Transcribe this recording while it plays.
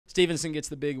Stevenson gets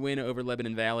the big win over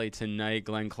Lebanon Valley tonight.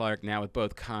 Glenn Clark now with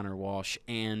both Connor Walsh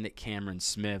and Cameron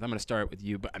Smith. I'm going to start with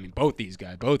you. But I mean, both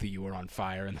of you were on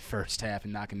fire in the first half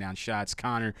and knocking down shots.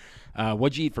 Connor,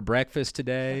 what'd you eat for breakfast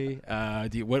today?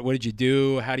 What did you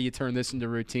do? How do you turn this into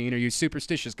routine? Are you a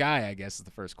superstitious guy, I guess, is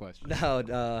the first question.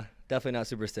 No, definitely not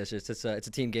superstitious. It's a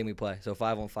team game we play. So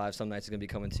 5-on-5, some nights it's going to be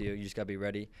coming to you. You just got to be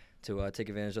ready to take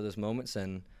advantage of those moments.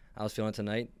 And I was feeling it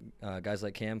tonight. Guys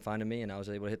like Cam finding me, and I was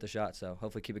able to hit the shot. So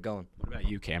hopefully keep it going. What about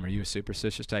you, Cam? Are you a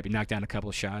superstitious type? You knock down a couple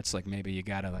of shots, like maybe you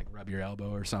got to like rub your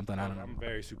elbow or something? I don't know. I'm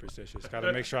very superstitious. Got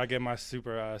to make sure I get my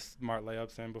super smart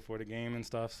layups in before the game and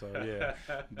stuff. So, yeah.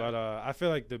 But I feel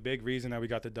like the big reason that we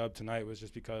got the dub tonight was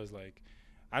just because, like,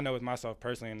 I know with myself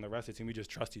personally and the rest of the team, we just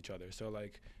trust each other. So,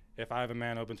 like, if I have a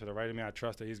man open to the right of me, I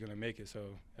trust that he's going to make it. So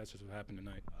that's just what happened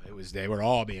tonight. They were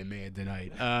all being made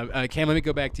tonight. Cam, let me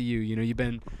go back to you. You know, you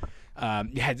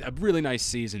had a really nice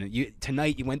season.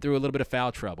 Tonight you went through a little bit of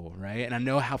foul trouble, right? And I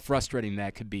know how frustrating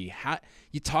that could be.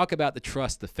 You talk about the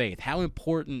trust, the faith. How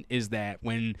important is that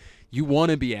when you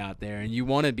want to be out there and you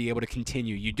want to be able to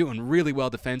continue? You're doing really well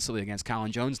defensively against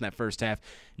Colin Jones in that first half.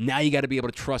 Now you got to be able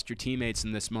to trust your teammates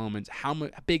in this moment. How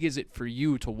big is it for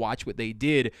you to watch what they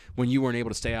did when you weren't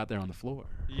able to stay out there on the floor?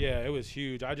 Yeah, it was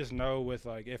huge. I just know with,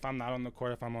 like, if I'm not on the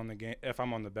court, if I'm on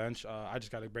the bench, I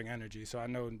just got to bring energy. So I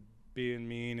know being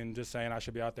mean and just saying I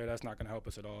should be out there, that's not going to help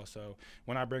us at all. So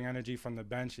when I bring energy from the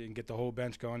bench and get the whole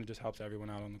bench going, it just helps everyone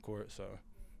out on the court. So,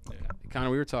 yeah. Connor,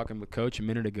 we were talking with Coach a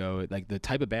minute ago, like the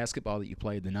type of basketball that you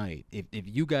played tonight. If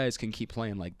you guys can keep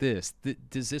playing like this,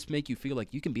 does this make you feel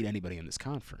like you can beat anybody in this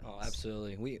conference? Oh,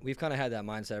 absolutely. We've kind of had that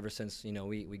mindset ever since, you know,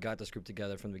 we got this group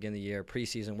together from the beginning of the year,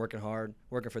 preseason, working hard,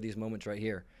 working for these moments right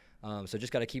here. So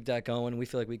just got to keep that going. We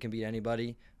feel like we can beat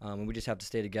anybody, and we just have to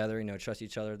stay together, you know, trust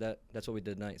each other. That's what we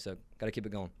did tonight, so got to keep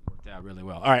it going. Worked out really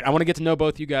well. All right, I want to get to know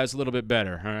both you guys a little bit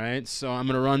better, all right? So I'm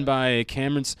going to run by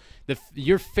Cameron's.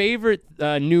 Your favorite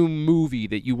new movie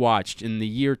that you watched in the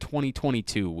year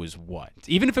 2022 was what?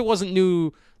 Even if it wasn't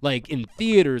new, like in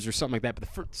theaters or something like that,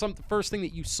 but the first thing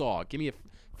that you saw. Give me a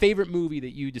favorite movie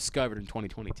that you discovered in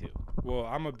 2022. Well,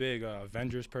 I'm a big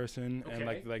Avengers person and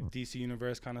Okay. like DC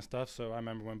Universe kind of stuff. So I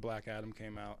remember when Black Adam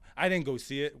came out. I didn't go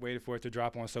see it. Waited for it to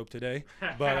drop on Soap Today.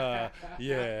 But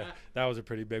yeah, that was a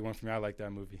pretty big one for me. I like that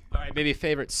movie. All right, maybe a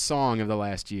favorite song of the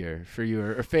last year for you,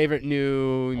 or favorite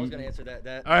new. I was gonna answer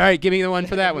that. All right, give me the one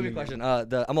for that movie one. question.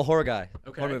 I'm a horror guy,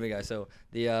 Okay. horror movie guy. So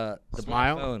the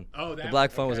Smile? Black Phone. Oh, the that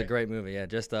Black one, Phone was a okay. great movie. Yeah,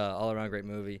 just all around great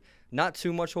movie. Not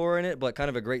too much horror in it, but kind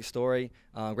of a great story,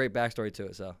 great backstory to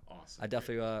it. So Awesome. I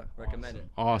definitely recommend it.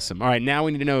 Awesome. All right, now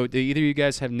we need to know, do either of you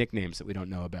guys have nicknames that we don't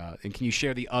know about? And can you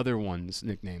share the other one's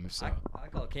nickname if so? I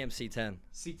call it Cam C10.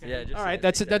 C10. Yeah, just, All right, yeah,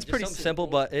 that's C10. that's Just pretty something simple,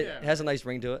 but it Yeah. has a nice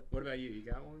ring to it. What about you? You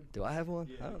got one? Do I have one?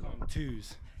 I don't know.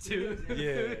 Twos. Two.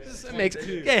 Yeah.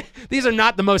 Yeah, these are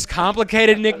not the most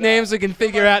complicated nicknames we can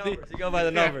figure out. You go by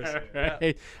the numbers.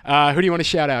 Right. Who do you want to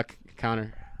shout out,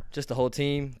 Connor? Just the whole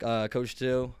team, Coach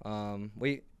Stu.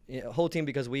 Whole team,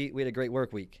 because we had a great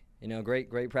work week. You know,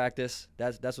 great practice.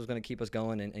 That's what's going to keep us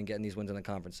going and getting these wins in the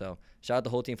conference. So shout out the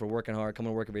whole team for working hard,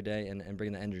 coming to work every day, and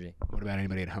bringing the energy. What about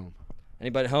anybody at home?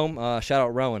 Anybody at home? Shout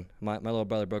out Rowan. My little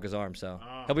brother broke his arm, so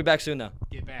he'll be back soon though.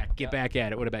 Get back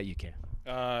at it. What about you, Cam?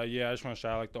 Yeah, I just want to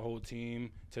shout out like the whole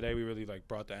team. Today we really like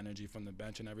brought the energy from the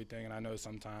bench and everything. And I know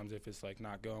sometimes if it's like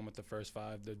not going with the first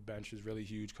five, the bench is really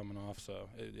huge coming off. So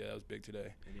yeah, that was big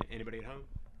today. Anybody at home?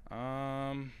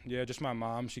 Yeah, just my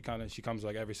mom. She comes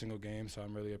like every single game, so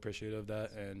I'm really appreciative of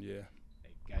that. And yeah.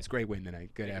 Hey, guys, great win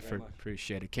tonight. Good Thank you effort. very much.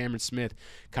 Appreciate it. Cameron Smith,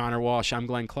 Connor Walsh. I'm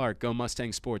Glenn Clark. Go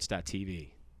MustangSports.tv.